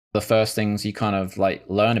The first things you kind of like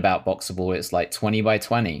learn about Boxable, it's like 20 by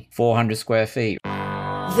 20, 400 square feet.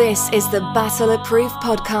 This is the Battle Approved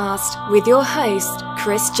podcast with your host,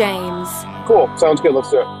 Chris James. Cool. Sounds good.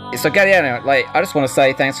 Let's do it. So, Galliano, like, I just want to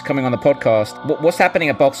say thanks for coming on the podcast. What's happening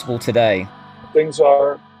at Boxable today? Things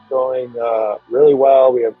are going really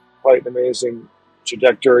well. We have quite an amazing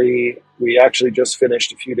trajectory. We actually just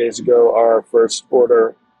finished a few days ago our first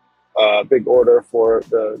order, big order for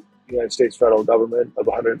the United States federal government of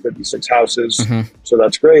 156 houses. Mm-hmm. So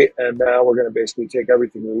that's great. And now we're going to basically take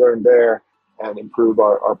everything we learned there and improve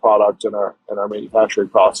our product and our manufacturing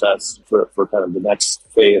process for kind of the next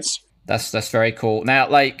phase. That's very cool. Now,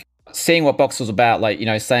 like, seeing what Boxable's about, like, you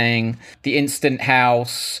know, saying the instant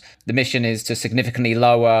house, the mission is to significantly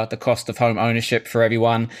lower the cost of home ownership for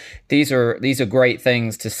everyone. These are great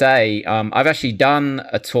things to say. I've actually done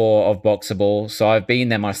a tour of Boxable, so I've been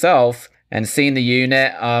there myself and seen the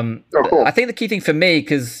unit. Cool. I think the key thing for me,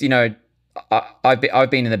 because, you know, I've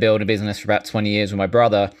been in the building business for about 20 years with my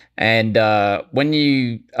brother, and when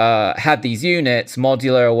you have these units,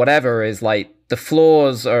 modular or whatever, is like the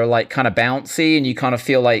floors are like kind of bouncy, and you kind of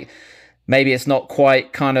feel like maybe it's not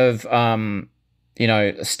quite kind of you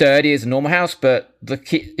know, sturdy as a normal house. But the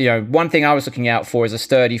key, you know, one thing I was looking out for is a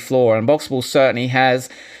sturdy floor, and Boxable certainly has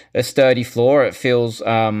a sturdy floor. It feels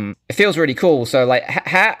really cool. So like,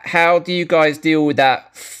 how do you guys deal with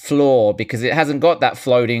that floor, because it hasn't got that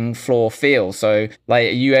floating floor feel? So like,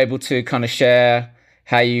 are you able to kind of share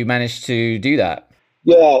how you managed to do that?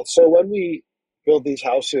 Yeah. So when we build these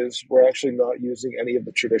houses, we're actually not using any of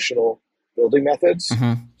the traditional building methods.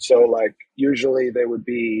 Mm-hmm. So like usually they would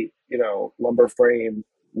be, you know, lumber frame,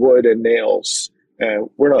 wood and nails. And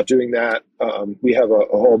we're not doing that. We have a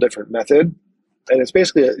whole different method. And it's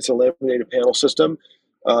basically it's a laminated panel system.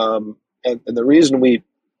 And the reason we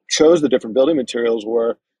chose the different building materials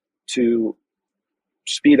were to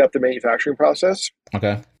speed up the manufacturing process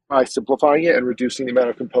Okay. by simplifying it and reducing the amount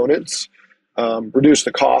of components, reduce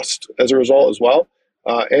the cost as a result as well.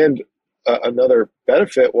 And another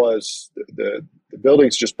benefit was the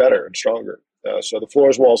building's just better and stronger. So the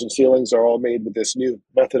floors, walls, and ceilings are all made with this new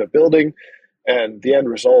method of building. And the end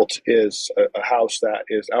result is a house that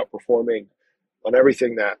is outperforming on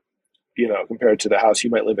everything that, you know, compared to the house you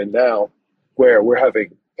might live in now, where we're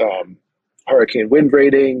having hurricane wind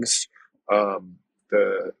ratings,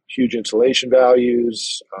 the huge insulation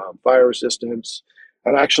values, fire resistance.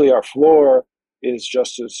 And actually our floor is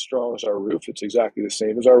just as strong as our roof. It's exactly the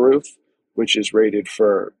same as our roof, which is rated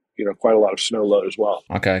for, you know, quite a lot of snow load as well.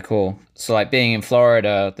 Okay, cool. So like, being in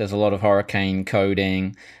Florida, there's a lot of hurricane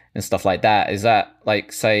coding and stuff like that. Is that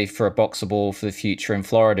like, say, for a Boxable for the future in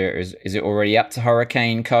Florida, is it already up to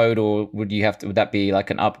hurricane code, or would that be like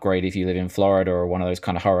an upgrade if you live in Florida or one of those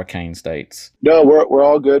kind of hurricane states? No, we're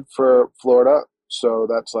all good for Florida. So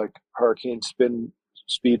that's like hurricane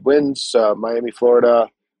speed winds, Miami, Florida,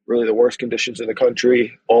 really the worst conditions in the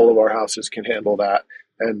country. All of our houses can handle that.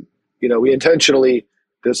 And, you know, we intentionally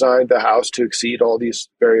designed the house to exceed all these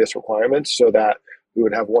various requirements so that we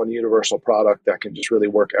would have one universal product that can just really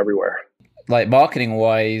work everywhere. Like, marketing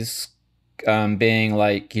wise, being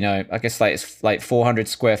like, you know, I guess like it's like 400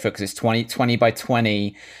 square foot because it's 20 by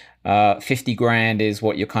 20. 50 grand is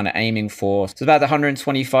what you're kind of aiming for. So it's about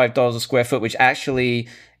 $125 a square foot, which actually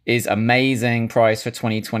is amazing price for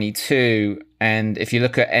 2022. And if you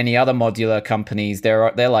look at any other modular companies,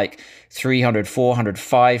 they're like $300,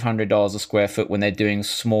 $400, $500 a square foot when they're doing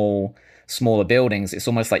smaller buildings. It's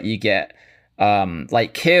almost like you get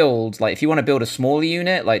like killed. Like, if you want to build a smaller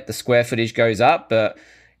unit, like, the square footage goes up, but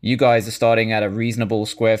you guys are starting at a reasonable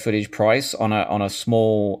square footage price on a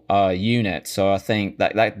small unit. So I think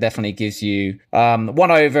that definitely gives you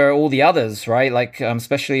one over all the others, right? Like,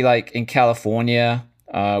 especially like in California,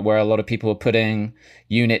 where a lot of people are putting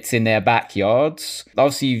units in their backyards.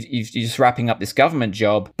 Obviously, you're just wrapping up this government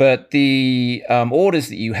job, but the orders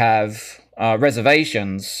that you have,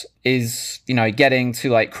 reservations, is, you know, getting to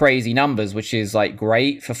like crazy numbers, which is like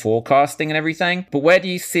great for forecasting and everything. But where do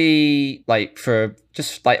you see, like, for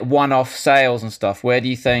just like one-off sales and stuff, where do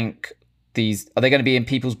you think these are they going to be in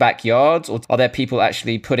people's backyards, or are there people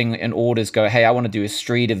actually putting in orders, go, hey, I want to do a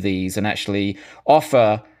street of these, and actually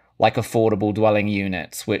offer like affordable dwelling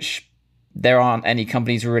units, which there aren't any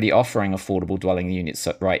companies really offering affordable dwelling units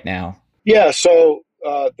right now? Yeah, so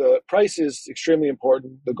the price is extremely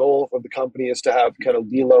important. The goal of the company is to have kind of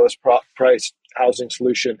the lowest priced housing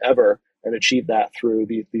solution ever and achieve that through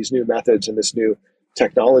these new methods and this new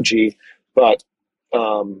technology. But,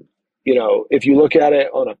 you know, if you look at it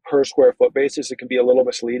on a per square foot basis, it can be a little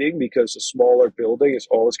misleading because a smaller building is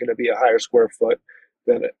always going to be a higher square foot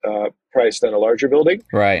than price than a larger building,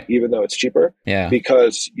 Right. even though it's cheaper. Yeah.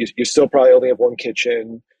 Because you still probably only have one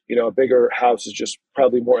kitchen. A bigger house is just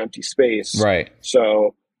probably more empty space. Right.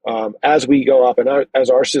 So as we go up and as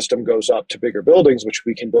our system goes up to bigger buildings, which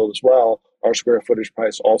we can build as well, our square footage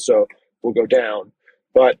price also will go down.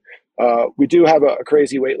 But we do have a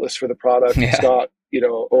crazy wait list for the product. Yeah. It's got,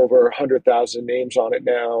 over 100,000 names on it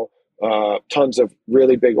now, tons of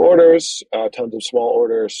really big orders, tons of small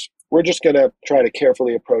orders. We're just going to try to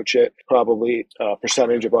carefully approach it, probably a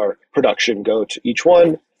percentage of our production go to each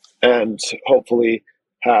one, and hopefully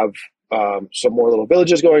have some more little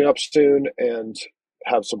villages going up soon and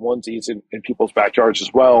have some onesies in people's backyards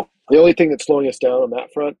as well. The only thing that's slowing us down on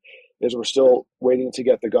that front is we're still waiting to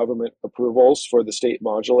get the government approvals for the state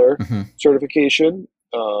modular certification.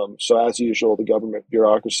 So as usual, the government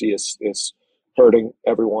bureaucracy is hurting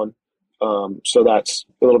everyone. So that's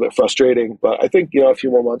a little bit frustrating, but I think, a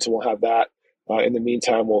few more months and we'll have that. In the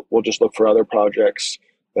meantime, we'll just look for other projects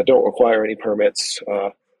that don't require any permits.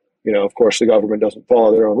 Of course, the government doesn't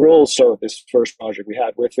follow their own rules. So this first project we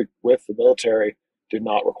had with the military did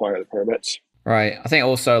not require the permits. Right. I think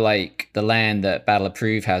also like the land that Battle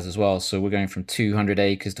Approved has as well. So we're going from 200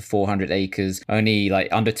 acres to 400 acres, only like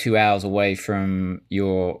under 2 hours away from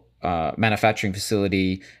your manufacturing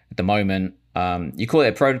facility at the moment. You call it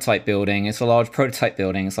a prototype building. It's a large prototype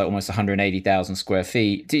building. It's like almost 180,000 square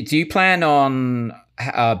feet. Do you plan on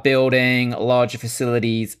building larger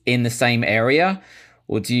facilities in the same area?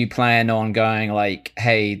 Or do you plan on going like,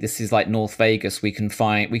 hey, this is like North Vegas, we can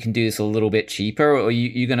do this a little bit cheaper? Or are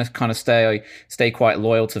you going to kind of stay quite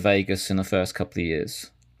loyal to Vegas in the first couple of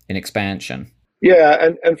years in expansion? Yeah,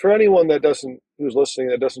 and for anyone who's listening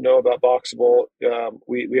that doesn't know about Boxable,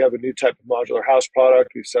 we have a new type of modular house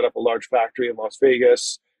product. We've set up a large factory in Las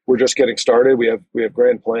Vegas. We're just getting started. We have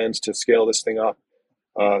grand plans to scale this thing up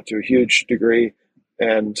to a huge degree.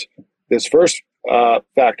 And this first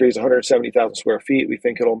factory is 170,000 square feet. We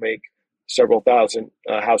think it'll make several thousand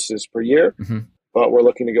houses per year, but we're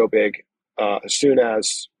looking to go big as soon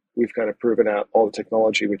as we've kind of proven out all the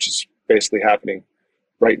technology, which is basically happening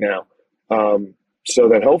right now. So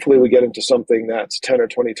then hopefully we get into something that's 10 or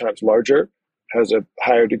 20 times larger, has a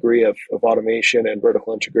higher degree of automation and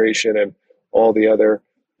vertical integration and all the other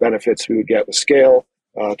benefits we would get with scale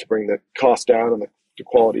to bring the cost down and the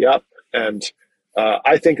quality up. And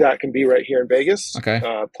I think that can be right here in Vegas. Okay.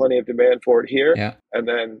 Plenty of demand for it here. Yeah. And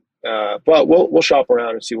then, but we'll shop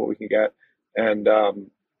around and see what we can get. And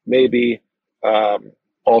maybe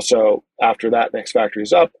also after that next factory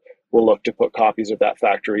is up, we'll look to put copies of that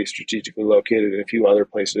factory strategically located in a few other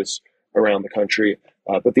places around the country.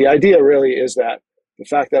 But the idea really is that the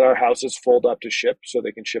fact that our houses fold up to ship so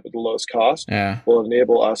they can ship at the lowest cost will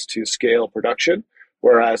enable us to scale production,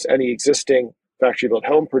 whereas any existing factory-built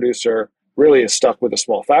home producer really is stuck with a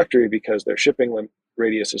small factory because their shipping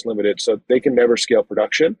radius is limited, so they can never scale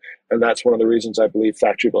production. And that's one of the reasons I believe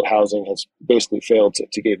factory-built housing has basically failed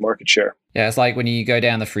to gain market share. Yeah, it's like when you go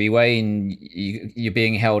down the freeway and you're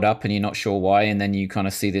being held up and you're not sure why, and then you kind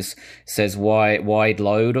of see this says wide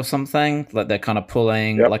load or something, like they're kind of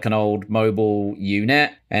pulling like an old mobile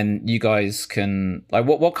unit, and you guys can, like,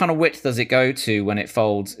 what kind of width does it go to when it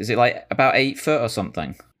folds? Is it like about 8 foot or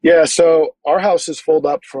something? Yeah, so our houses fold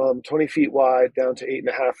up from 20 feet wide down to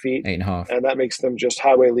 8.5 feet. 8.5. And that makes them just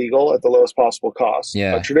highway legal at the lowest possible cost.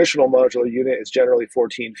 Yeah. A traditional modular unit is generally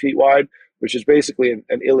 14 feet wide, which is basically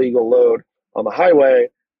an illegal load on the highway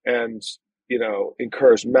and,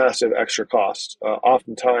 incurs massive extra costs.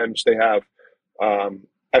 Oftentimes they have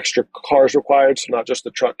extra cars required, so not just the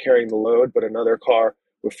truck carrying the load, but another car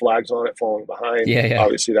with flags on it following behind. Yeah.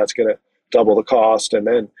 Obviously, that's going to double the cost. And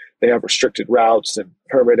then they have restricted routes and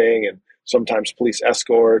permitting and sometimes police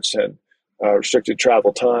escorts and restricted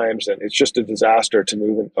travel times. And it's just a disaster to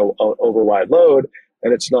move an over wide load.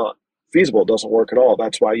 And it's not feasible. It doesn't work at all.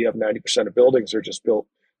 That's why you have 90% of buildings are just built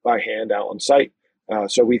by hand out on site.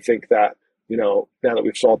 So we think that, now that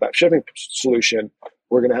we've solved that shipping solution,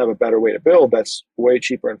 we're going to have a better way to build that's way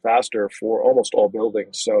cheaper and faster for almost all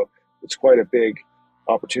buildings. So it's quite a big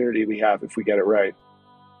opportunity we have if we get it right.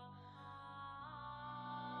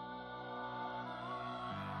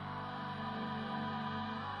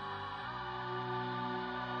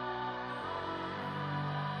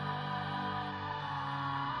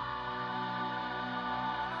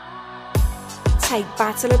 Take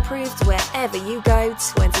Battle Approved wherever you go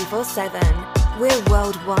 24/7. We're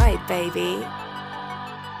worldwide, baby.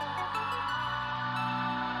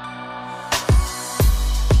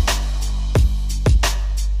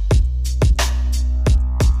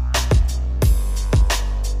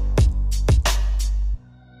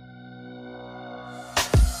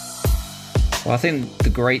 Well, I think the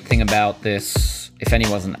great thing about this, if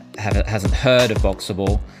anyone hasn't heard of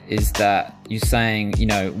Boxable, is that you're saying,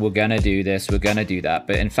 we're going to do this, we're going to do that.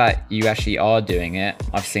 But in fact, you actually are doing it.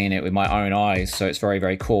 I've seen it with my own eyes. So it's very,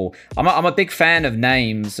 very cool. I'm a big fan of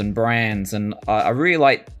names and brands. And I really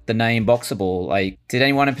like the name Boxable. Like, did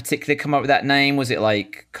anyone in particular come up with that name? Was it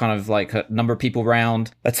like kind of like a number of people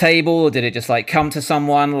around a table? Or did it just like come to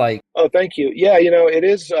someone like? Oh, thank you. Yeah, it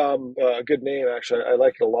is a good name, actually. I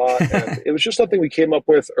like it a lot. And it was just something we came up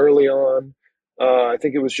with early on. I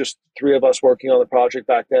think it was just three of us working on the project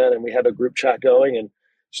back then, and we had a group chat going, and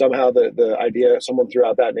somehow the idea, someone threw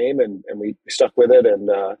out that name, and we stuck with it. And,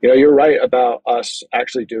 you're right about us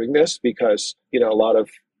actually doing this because, a lot of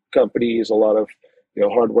companies, a lot of,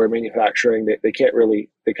 hardware manufacturing, they can't really,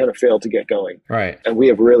 they kind of fail to get going. Right. And we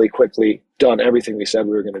have really quickly done everything we said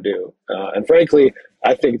we were going to do. And frankly,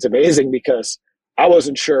 I think it's amazing because I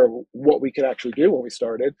wasn't sure what we could actually do when we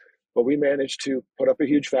started. But we managed to put up a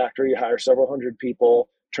huge factory, hire several hundred people,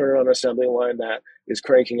 turn on an assembly line that is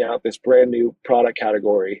cranking out this brand new product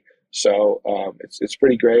category. So it's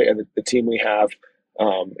pretty great. And the team we have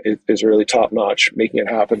is really top notch, making it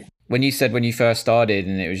happen. When you said when you first started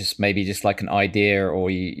and it was just maybe just like an idea or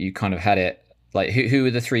you kind of had it, like who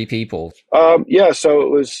were the three people? So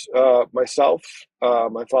it was myself,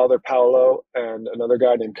 my father, Paolo, and another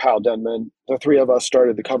guy named Kyle Denman. The three of us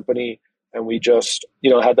started the company. And we just,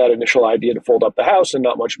 had that initial idea to fold up the house and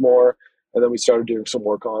not much more. And then we started doing some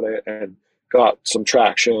work on it and got some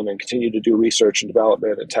traction and continued to do research and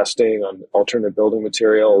development and testing on alternative building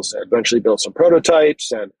materials and eventually built some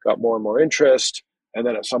prototypes and got more and more interest. And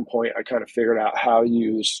then at some point, I kind of figured out how to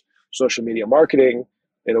use social media marketing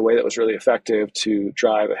in a way that was really effective to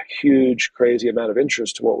drive a huge, crazy amount of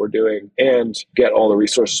interest to what we're doing and get all the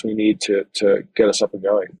resources we need to get us up and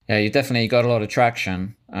going. Yeah, you definitely got a lot of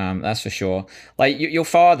traction. That's for sure. Like your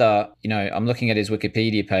father, I'm looking at his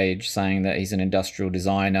Wikipedia page saying that he's an industrial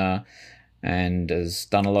designer and has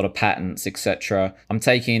done a lot of patents, etc. I'm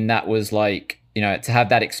taking that was like, to have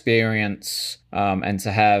that experience and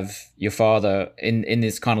to have your father in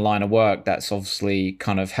this kind of line of work, that's obviously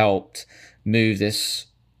kind of helped move this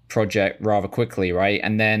project rather quickly, right?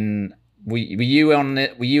 And then were you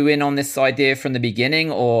in on this idea from the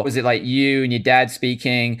beginning, or was it like you and your dad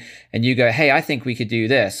speaking and you go, hey, I think we could do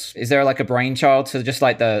this? Is there like a brainchild to just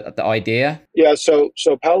like the idea? Yeah, so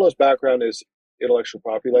Paolo's background is intellectual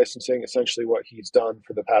property licensing. Essentially what he's done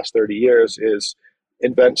for the past 30 years is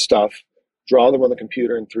invent stuff, draw them on the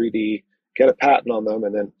computer in 3D, get a patent on them,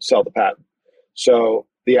 and then sell the patent. So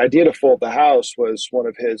the idea to fold the house was one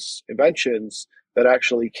of his inventions that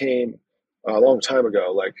actually came a long time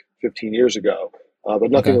ago, like 15 years ago.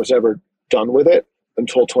 But nothing was ever done with it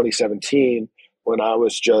until 2017, when I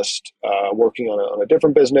was just working on a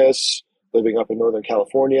different business, living up in Northern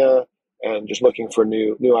California, and just looking for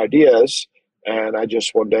new ideas. And I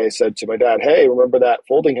just one day said to my dad, hey, remember that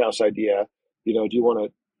folding house idea? Do you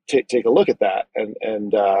want to take a look at that?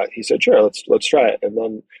 And he said, sure, let's try it. And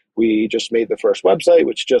then we just made the first website,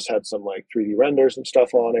 which just had some like 3D renders and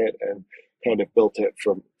stuff on it, and kind of built it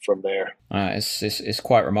from there. It's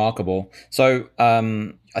quite remarkable. So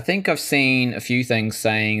I think I've seen a few things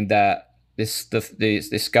saying that this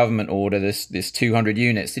government order, this 200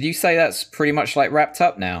 units. Did you say that's pretty much like wrapped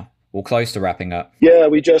up now, or close to wrapping up? Yeah,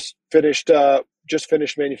 we just finished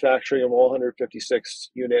manufacturing of all 156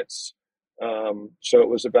 units. So it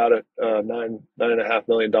was about a $9.5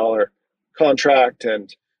 million contract,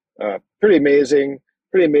 and pretty amazing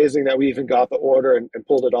that we even got the order and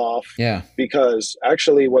pulled it off. Yeah. Because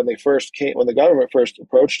actually when the government first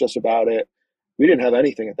approached us about it, we didn't have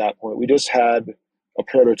anything at that point. We just had a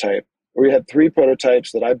prototype. We had 3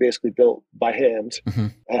 prototypes that I basically built by hand.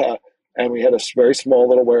 Mm-hmm. And we had a very small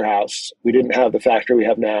little warehouse. We didn't have the factory we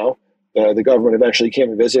have now. The government eventually came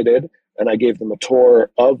and visited, and I gave them a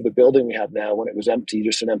tour of the building we have now when it was empty,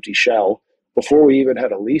 just an empty shell. Before we even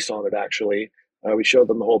had a lease on it, actually. We showed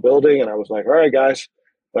them the whole building, and I was like, all right, guys,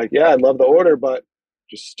 like, yeah, I'd love the order, but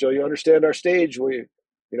just so you understand our stage,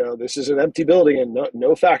 this is an empty building and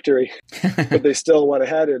no factory. But they still went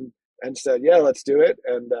ahead and said, yeah, let's do it.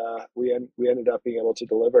 And we ended up being able to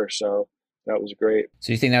deliver. So that was great.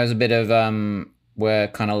 So you think that was a bit of where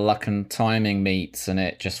kind of luck and timing meets and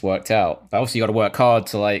it just worked out? Obviously you got to work hard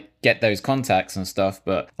to like get those contacts and stuff,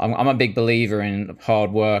 but I'm a big believer in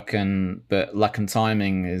hard work, but luck and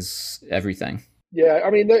timing is everything. Yeah,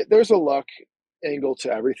 I mean, there's a luck angle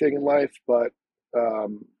to everything in life, but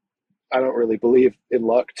I don't really believe in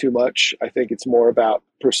luck too much. I think it's more about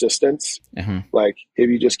persistence. Mm-hmm. Like if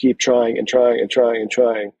you just keep trying and trying and trying and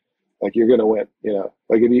trying, like you're going to win,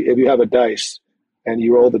 Like if you have a dice and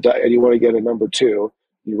you roll the dice and you want to get a number 2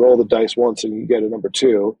 You roll the dice once and you get a number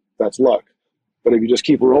two, that's luck. But if you just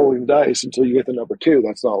keep rolling the dice until you get the number two,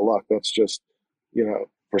 that's not luck. That's just,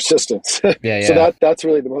 persistence. Yeah, So yeah. that's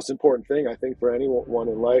really the most important thing, I think, for anyone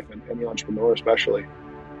in life, and any entrepreneur especially.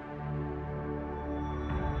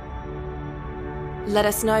 Let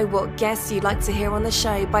us know what guests you'd like to hear on the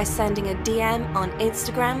show by sending a DM on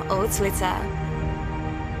Instagram or Twitter.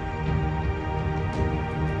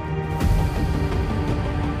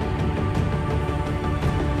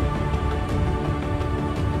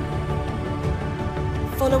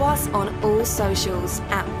 Follow us on all socials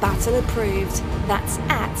at Battle Approved. That's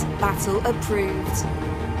at Battle Approved.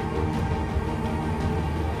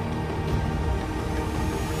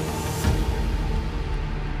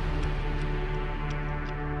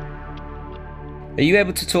 Are you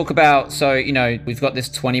able to talk about, so, we've got this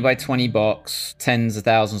 20 by 20 box, tens of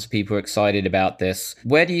thousands of people are excited about this.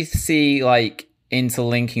 Where do you see like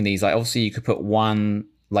interlinking these? Like obviously you could put one,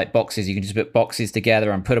 like boxes, you can just put boxes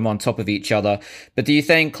together and put them on top of each other. But do you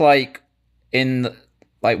think like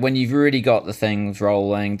when you've really got the things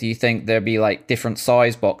rolling, do you think there'll be like different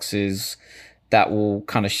size boxes that will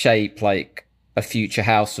kind of shape like a future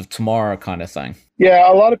house of tomorrow kind of thing? Yeah,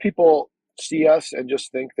 a lot of people see us and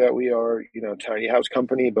just think that we are, tiny house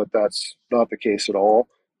company, but that's not the case at all.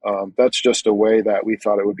 That's just a way that we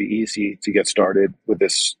thought it would be easy to get started with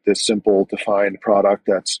this simple, defined product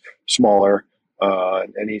that's smaller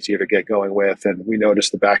and easier to get going with. And we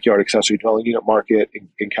noticed the backyard accessory dwelling unit market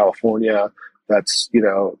in California that's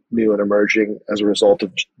new and emerging as a result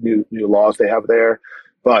of new laws they have there.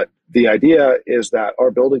 But the idea is that our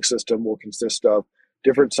building system will consist of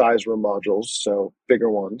different size room modules, so bigger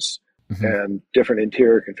ones, and different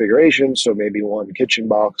interior configurations. So maybe one kitchen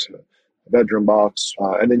box, a bedroom box,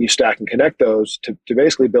 and then you stack and connect those to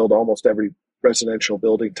basically build almost every residential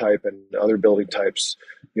building type and other building types,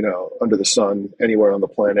 under the sun anywhere on the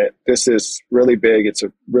planet. This is really big. It's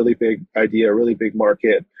a really big idea, a really big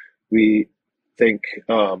market. We think,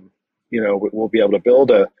 we'll be able to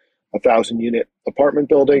build a 1,000-unit apartment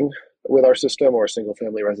building with our system, or a single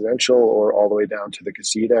family residential, or all the way down to the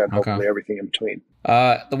casita, and hopefully everything in between.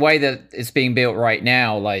 The way that it's being built right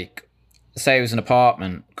now, like say it was an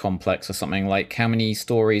apartment complex or something, like how many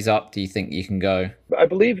stories up do you think you can go? I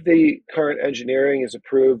believe the current engineering is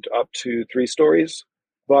approved up to 3 stories,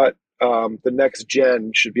 but the next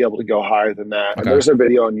gen should be able to go higher than that. And there's a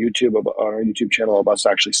video on YouTube, on our YouTube channel, of us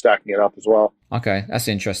actually stacking it up as well. Okay, that's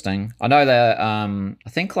interesting. I know that I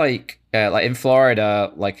think like in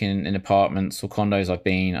Florida, like in apartments or condos I've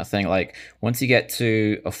been, I think like once you get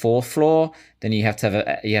to a 4th floor, then you have to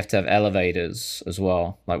have elevators as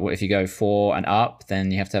well. Like if you go 4 and up, then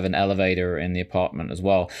you have to have an elevator in the apartment as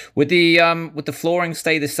well. Would the flooring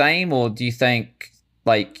stay the same, or do you think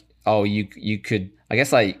like you could, I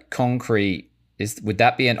guess like concrete, would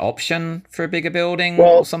that be an option for a bigger building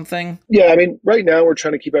or something? Yeah, I mean, right now we're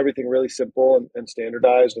trying to keep everything really simple and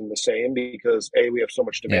standardized and the same, because A, we have so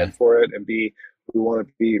much demand for it, and B, we want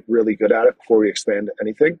to be really good at it before we expand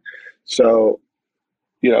anything. So,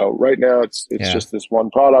 right now it's just this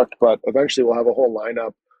one product, but eventually we'll have a whole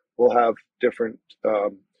lineup. We'll have different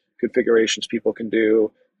configurations people can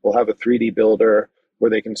do. We'll have a 3D builder where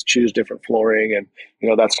they can choose different flooring,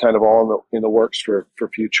 and that's kind of all in the works for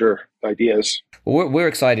future ideas. Well, we're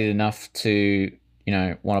excited enough to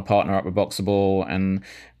want to partner up with Boxable and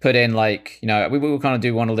put in like we will kind of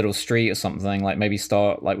do one a little street or something, like maybe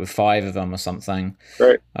start like with 5 of them or something,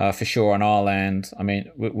 right? For sure on our land. I mean,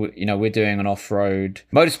 we're doing an off-road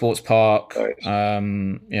motorsports park.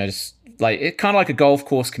 Nice. Just like it kind of like a golf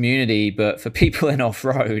course community, but for people in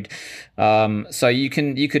off-road. So you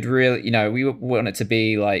could really, we want it to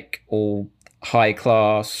be like all high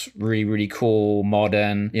class, really, really cool,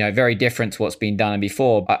 modern, very different to what's been done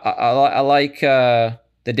before. I like the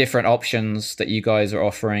different options that you guys are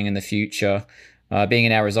offering in the future. Being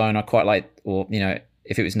in Arizona, I quite like, or,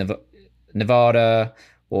 if it was Nevada,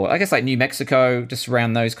 or I guess like New Mexico, just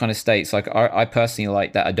around those kind of states. Like I personally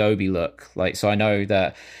like that Adobe look. Like, so I know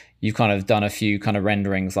that you've kind of done a few kind of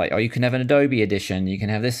renderings like, you can have an Adobe edition, you can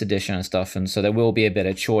have this edition and stuff. And so there will be a bit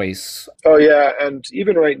of choice. Oh yeah. And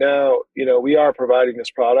even right now, we are providing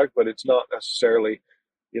this product, but it's not necessarily,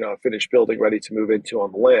 a finished building ready to move into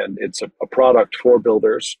on the land. It's a product for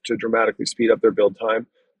builders to dramatically speed up their build time.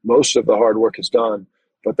 Most of the hard work is done,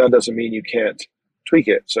 but that doesn't mean you can't tweak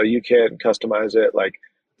it. So you can customize it. Like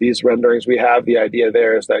these renderings we have, the idea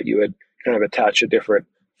there is that you would kind of attach a different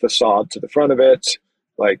facade to the front of it,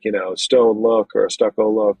 like, stone look or a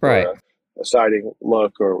stucco look, right, or a siding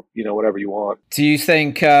look or, whatever you want. Do you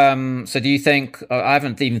think, I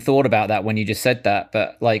haven't even thought about that when you just said that,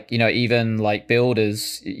 but like, even like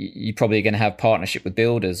builders, you're probably going to have partnership with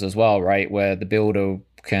builders as well, right? Where the builder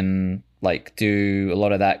can like do a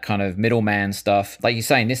lot of that kind of middleman stuff. Like you're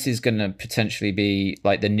saying, this is going to potentially be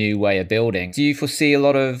like the new way of building. Do you foresee a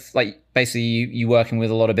lot of like basically you working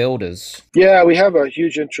with a lot of builders? Yeah, we have a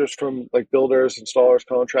huge interest from like builders, installers,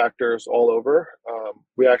 contractors all over.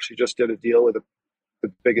 We actually just did a deal with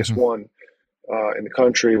the biggest one in the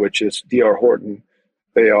country, which is D.R. Horton.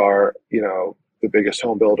 They are, the biggest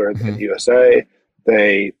home builder in the USA.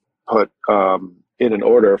 They put in an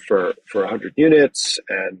order for 100 units,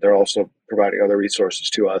 and they're also providing other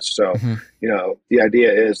resources to us. So, the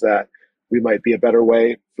idea is that we might be a better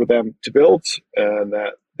way for them to build, and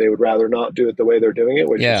that they would rather not do it the way they're doing it,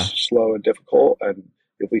 which is slow and difficult. And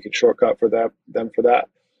if we can shortcut for them for that,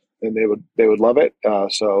 then they would love it.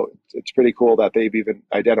 So it's pretty cool that they've even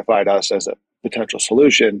identified us as a potential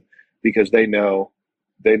solution because they know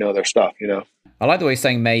their stuff, I like the way you're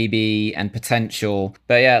saying maybe and potential,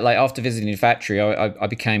 but yeah, like after visiting the factory, I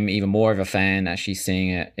became even more of a fan actually seeing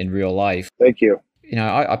it in real life. Thank you.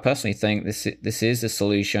 I personally think this is a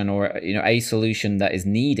solution, or a solution that is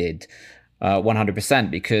needed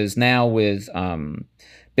 100%, because now with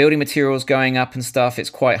building materials going up and stuff, it's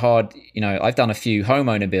quite hard. I've done a few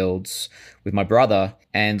homeowner builds with my brother,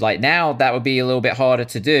 and like now that would be a little bit harder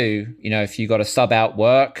to do, if you got to sub out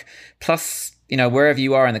work. Plus, wherever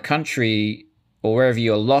you are in the country or wherever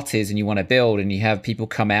your lot is and you want to build and you have people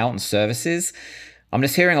come out and services, I'm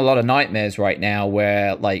just hearing a lot of nightmares right now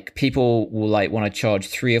where like people will like want to charge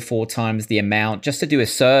 3 or 4 times the amount just to do a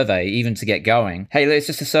survey, even to get going. Hey, it's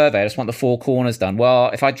just a survey. I just want the 4 corners done. Well,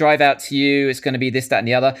 if I drive out to you, it's going to be this, that, and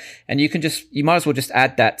the other. And you might as well just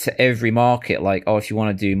add that to every market. Like, if you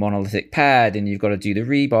want to do monolithic pad and you've got to do the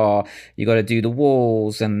rebar, you got to do the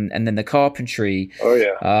walls and then the carpentry. Oh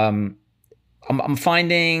yeah. I'm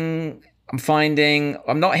finding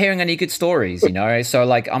I'm not hearing any good stories, so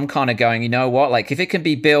like I'm kind of going, what, like if it can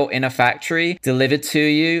be built in a factory, delivered to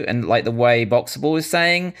you, and like the way Boxable is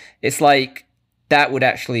saying, it's like that would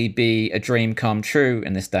actually be a dream come true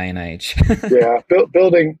in this day and age. Yeah,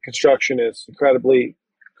 building construction is incredibly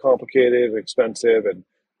complicated and expensive, and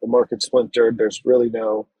the market's splintered. There's really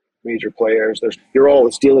no major players. You're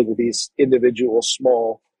always dealing with these individual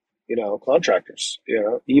small contractors.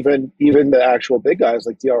 Even the actual big guys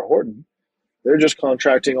like D.R. Horton, they're just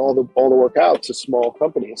contracting all the work out to small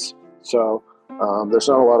companies. So there's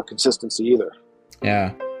not a lot of consistency either.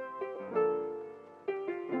 Yeah.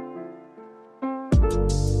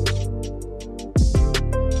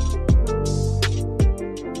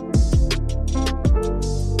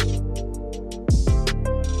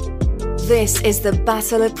 This is the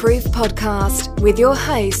Battle Approved podcast with your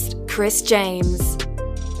host, Chris James.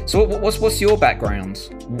 So what's your background?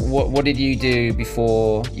 What did you do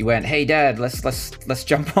before you went, hey Dad, let's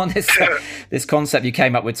jump on this concept you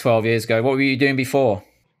came up with 12 years ago? What were you doing before?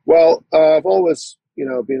 Well, I've always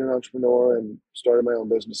been an entrepreneur and started my own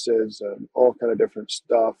businesses and all kind of different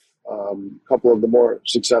stuff. A couple of the more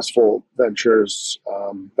successful ventures,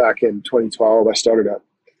 back in 2012, I started a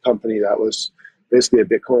company that was basically a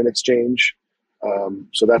Bitcoin exchange.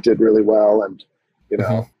 So that did really well, and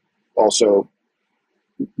also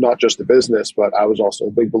not just the business, but I was also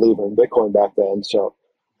a big believer in Bitcoin back then. So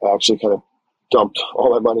I actually kind of dumped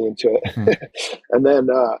all my money into it. And then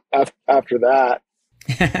after that,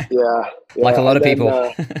 like a lot of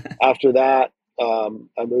people. After that,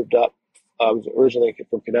 I moved up. I was originally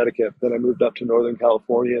from Connecticut. Then I moved up to Northern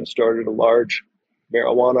California and started a large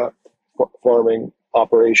marijuana farming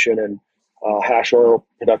operation and hash oil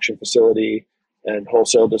production facility and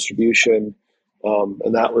wholesale distribution.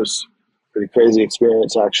 And that was pretty crazy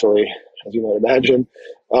experience, actually, as you might imagine.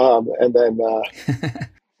 And then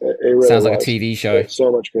it really sounds like a TV show.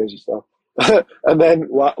 So much crazy stuff. And then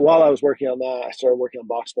while I was working on that, I started working on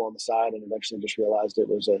Boxable on the side, and eventually just realized it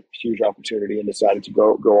was a huge opportunity and decided to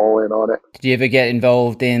go all in on it. Did you ever get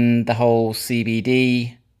involved in the whole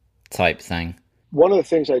CBD type thing? One of the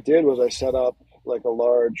things I did was I set up like a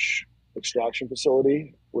large extraction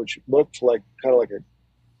facility, which looked like kind of like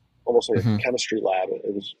almost like a chemistry lab.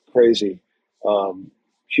 It was crazy.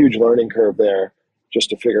 Huge learning curve there just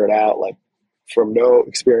to figure it out, like from no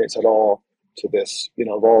experience at all to this,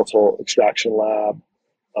 volatile extraction lab,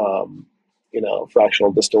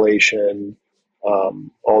 fractional distillation,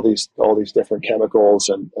 all these different chemicals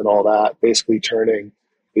and all that, basically turning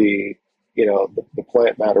the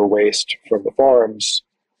plant matter waste from the farms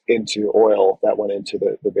into oil that went into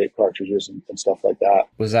the vape cartridges and stuff like that.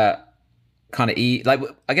 Was that kind of like,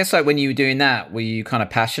 I guess like when you were doing that, were you kind of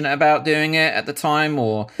passionate about doing it at the time,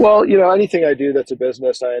 or? Well, anything I do that's a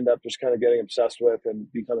business, I end up just kind of getting obsessed with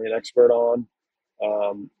and becoming an expert on,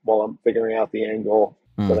 while I'm figuring out the angle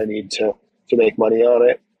that I need to make money on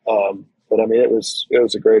it. But I mean, it was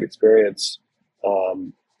a great experience.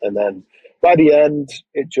 And then by the end,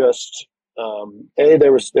 it just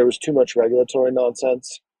there was too much regulatory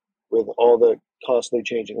nonsense with all the constantly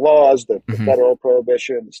changing laws, the Mm-hmm. federal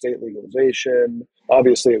prohibition, the state legalization.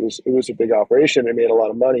 Obviously, it was a big operation. It made a lot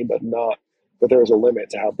of money, but there was a limit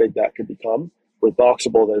to how big that could become. With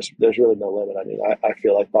Boxable, there's really no limit. I mean, I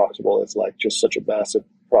feel like Boxable is like just such a massive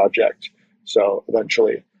project. So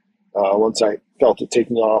eventually, once I felt it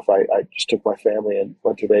taking off, I just took my family and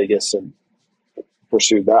went to Vegas and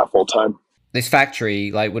pursued that full time. This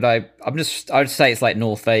factory, like, I would say it's like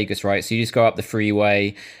North Vegas, right? So you just go up the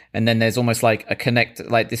freeway, and then there's almost like a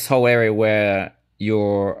like this whole area where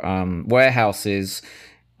your warehouse is.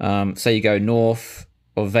 So you go north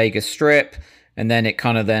of Vegas Strip, and then it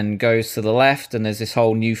kind of then goes to the left, and there's this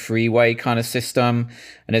whole new freeway kind of system,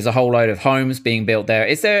 and there's a whole load of homes being built there.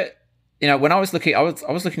 Is there, when I was looking, I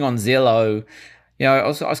was looking on Zillow. I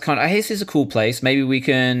was kind of, hey, this is a cool place. Maybe we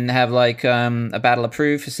can have like a Battle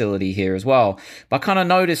Approved facility here as well. But I kind of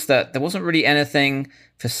noticed that there wasn't really anything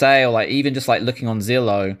for sale, like even just like looking on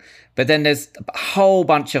Zillow. But then there's a whole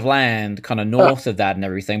bunch of land kind of north of that and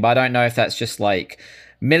everything. But I don't know if that's just like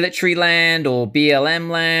military land or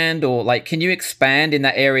BLM land, or like, can you expand in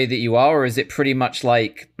that area that you are, or is it pretty much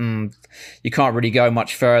like you can't really go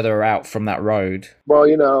much further out from that road? Well,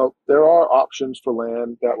 there are options for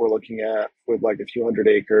land that we're looking at with like a few hundred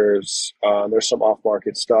acres. There's some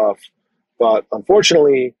off-market stuff, but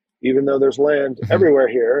unfortunately, even though there's land everywhere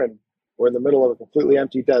here, and we're in the middle of a completely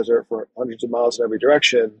empty desert for hundreds of miles in every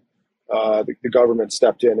direction, the government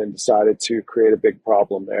stepped in and decided to create a big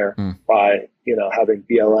problem there by, having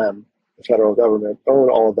BLM, the federal government, own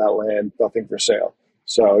all of that land, nothing for sale.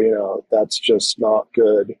 So, that's just not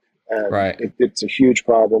good. And Right. it's a huge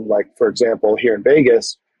problem. Like, for example, here in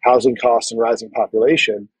Vegas, housing costs and rising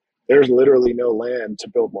population, there's literally no land to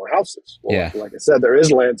build more houses. Well, Yeah. like I said, there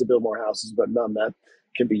is land to build more houses, but none that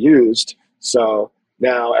can be used. So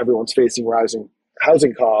now everyone's facing rising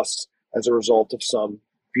housing costs as a result of some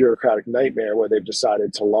bureaucratic nightmare where they've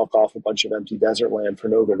decided to lock off a bunch of empty desert land for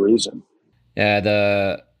no good reason.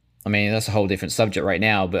 Yeah, I mean, that's a whole different subject right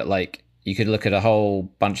now, but like, you could look at a whole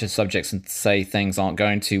bunch of subjects and say things aren't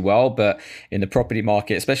going too well, but in the property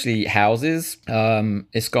market, especially houses,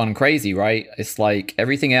 it's gone crazy, right? It's like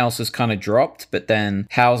everything else has kind of dropped, but then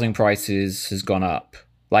housing prices has gone up,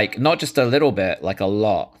 like not just a little bit, like a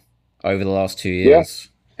lot over the last 2 years.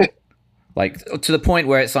 Yeah. Like to the point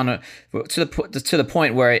where it's to the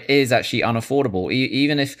point where it is actually unaffordable.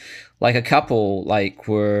 Even if like a couple like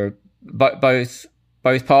were both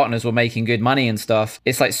partners were making good money and stuff,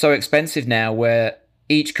 it's like so expensive now where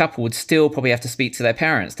each couple would still probably have to speak to their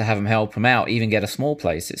parents to have them help them out, even get a small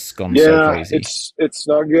place. It's gone so crazy. It's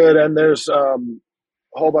not good. And there's a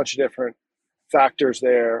whole bunch of different factors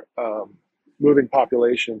there. Moving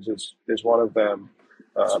populations is one of them.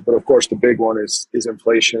 But of course, the big one is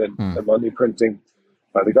inflation and money printing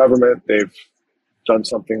by the government. They've done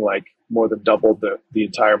something like more than doubled the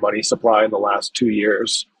entire money supply in the last 2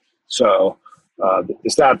 years. So the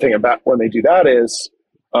sad thing about when they do that is,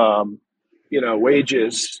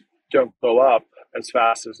 wages don't go up as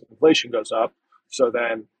fast as inflation goes up. So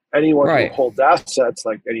then anyone who holds assets,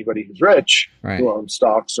 like anybody who's rich, who owns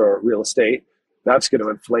stocks or real estate, that's going to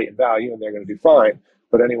inflate in value and they're going to do fine.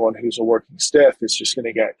 But anyone who's a working stiff is just going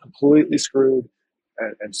to get completely screwed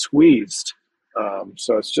and squeezed.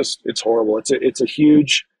 So it's horrible. It's a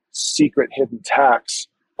huge secret hidden tax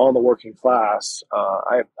on the working class.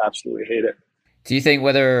 I absolutely hate it. Do you think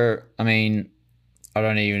I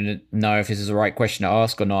don't even know if this is the right question to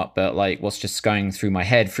ask or not, but like what's just going through my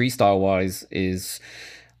head freestyle wise is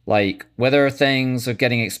like whether things are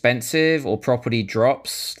getting expensive or property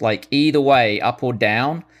drops, like either way, up or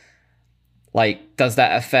down, like does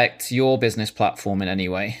that affect your business platform in any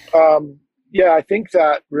way? Yeah, I think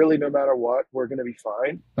that really no matter what, we're going to be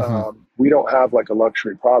fine. We don't have like a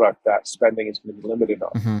luxury product that spending is going to be limited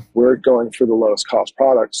on. We're going for the lowest cost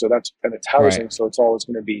product. So and it's housing. So it's always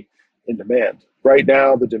going to be in demand. Right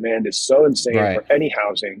now, the demand is so insane for any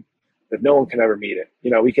housing that no one can ever meet it.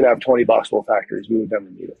 We could have 20 Boxable factories. We would never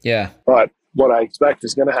meet it. Yeah. But what I expect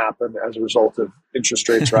is going to happen as a result of interest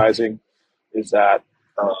rates rising is that,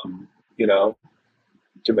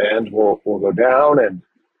 demand will go down and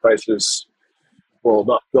prices will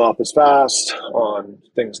not go up as fast on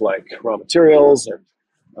things like raw materials and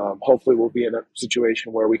Hopefully we'll be in a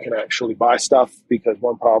situation where we can actually buy stuff, because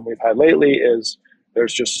one problem we've had lately is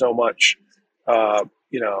there's just so much,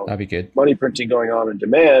 That'd be good. money printing going on in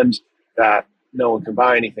demand that no one can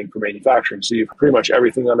buy anything for manufacturing. So pretty much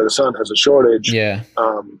everything under the sun has a shortage,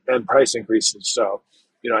 and price increases. So,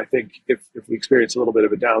 I think if we experience a little bit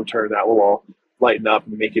of a downturn, that will all lighten up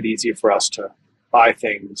and make it easier for us to buy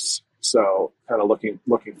things. So kind of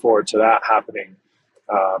looking forward to that happening,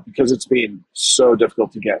 because it's been so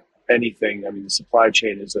difficult to get anything. I mean, the supply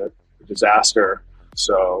chain is a disaster.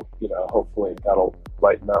 So, hopefully that'll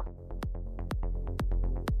lighten up.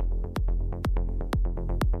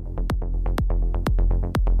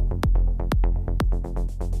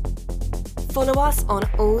 Follow us on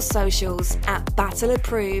all socials at Battle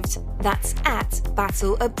Approved. That's at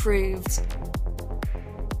Battle Approved.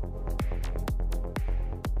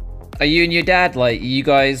 Are you and your dad, are you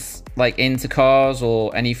guys into cars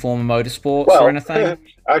or any form of motorsports or anything?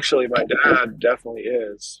 Actually, my dad definitely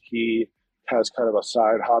is. He has kind of a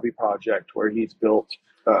side hobby project where he's built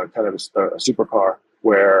kind of a supercar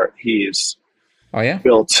where he's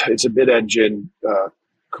built, it's a mid-engine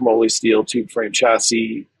chromoly steel tube frame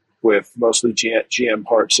chassis with mostly GM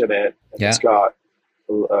parts in it. And it's got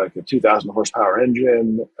like a 2,000 horsepower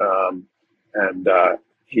engine, and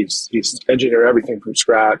he's engineered everything from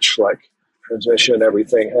scratch, like transmission,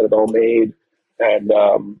 everything, had it all made. And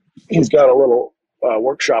he's got a little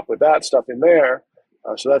workshop with that stuff in there.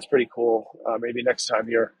 So that's pretty cool. Maybe next time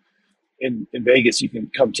you're in Vegas, you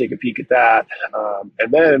can come take a peek at that.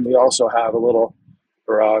 And then we also have a little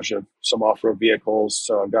garage of some off-road vehicles.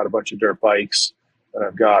 So I've got a bunch of dirt bikes, and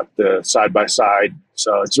I've got the side-by-side.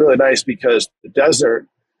 So it's really nice because the desert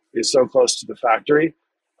is so close to the factory.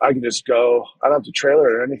 I can just go, I don't have to trailer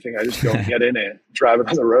it or anything. I just go and get in it, drive it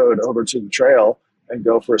on the road over to the trail, and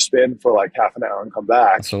go for a spin for like half an hour and come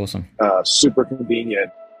back. That's awesome. Super convenient.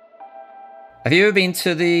 Have you ever been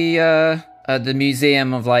to the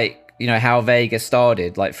museum of how Vegas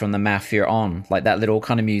started, from the Mafia on, that little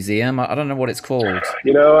kind of museum? I don't know what it's called.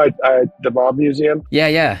 The Mob Museum?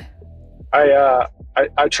 Yeah.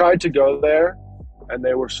 I tried to go there, and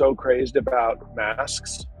they were so crazed about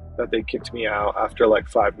masks that they kicked me out after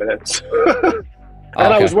 5 minutes. And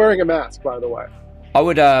I was wearing a mask, by the way. I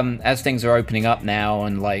would, as things are opening up now,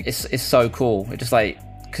 and it's so cool. It just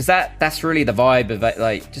because that's really the vibe of it.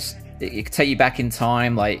 Just it could take you back in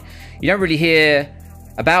time. You don't really hear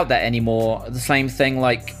about that anymore. The same thing,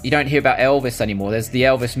 you don't hear about Elvis anymore. There's the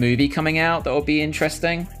Elvis movie coming out that will be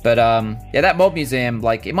interesting. But that Mob Museum,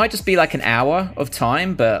 it might just be an hour of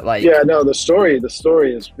time, but the story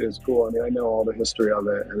is cool. I mean, I know all the history of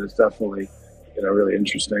it, and it's definitely really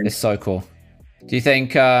interesting. It's so cool. Do you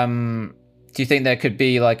think there could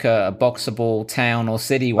be a boxable town or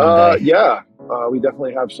city one day? Yeah, we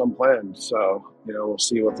definitely have some plans. So we'll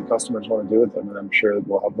see what the customers want to do with them, and I'm sure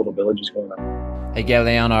we'll have little villages going on. Hey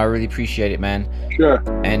Galiano, I really appreciate it, man. Sure.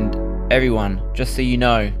 And everyone, just so you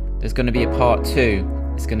know, there's going to be a part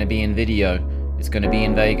 2. It's going to be in video. It's going to be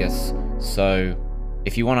in Vegas. So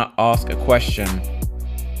if you want to ask a question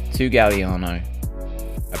to Galiano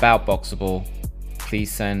about Boxable,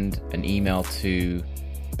 please send an email to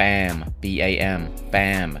BAM, B-A-M,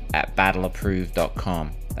 BAM at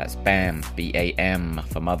battleapproved.com. That's BAM, B-A-M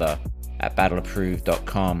for mother, at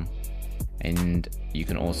battleapproved.com. And you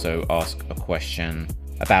can also ask a question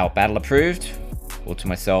about Battle Approved or to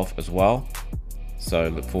myself as well. So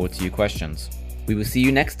look forward to your questions. We will see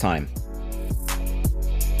you next time.